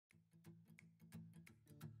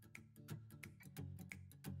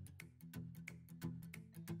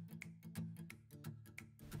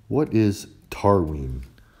What is Tarwin?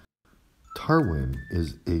 Tarwin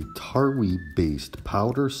is a tarwi-based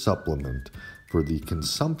powder supplement for the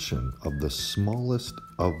consumption of the smallest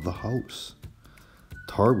of the house.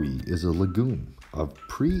 Tarwi is a legume of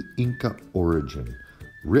pre-Inca origin,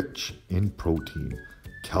 rich in protein,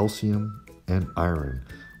 calcium, and iron,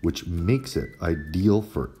 which makes it ideal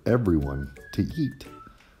for everyone to eat.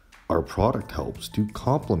 Our product helps to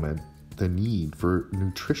complement the need for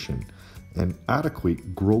nutrition and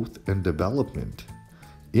adequate growth and development.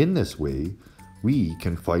 In this way, we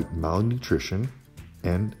can fight malnutrition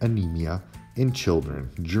and anemia in children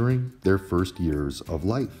during their first years of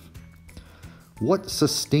life. What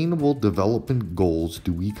sustainable development goals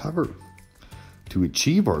do we cover? To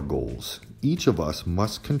achieve our goals, each of us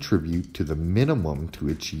must contribute to the minimum to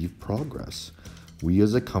achieve progress. We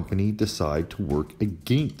as a company decide to work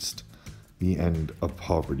against the end of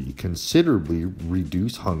poverty, considerably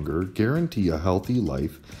reduce hunger, guarantee a healthy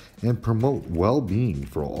life, and promote well-being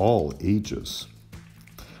for all ages.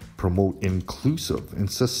 Promote inclusive and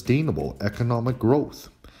sustainable economic growth,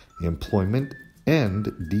 employment,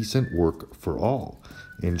 and decent work for all.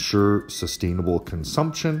 Ensure sustainable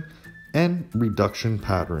consumption and reduction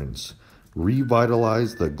patterns.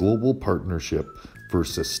 Revitalize the global partnership for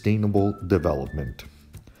sustainable development.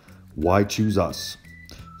 Why choose us?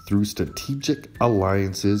 Through strategic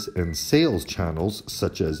alliances and sales channels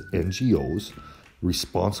such as NGOs,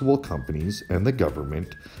 responsible companies, and the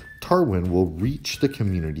government, Tarwin will reach the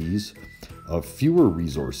communities of fewer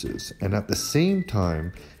resources, and at the same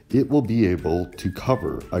time, it will be able to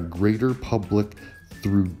cover a greater public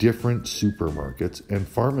through different supermarkets and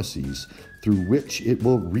pharmacies, through which it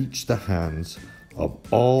will reach the hands of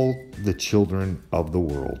all the children of the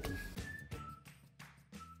world.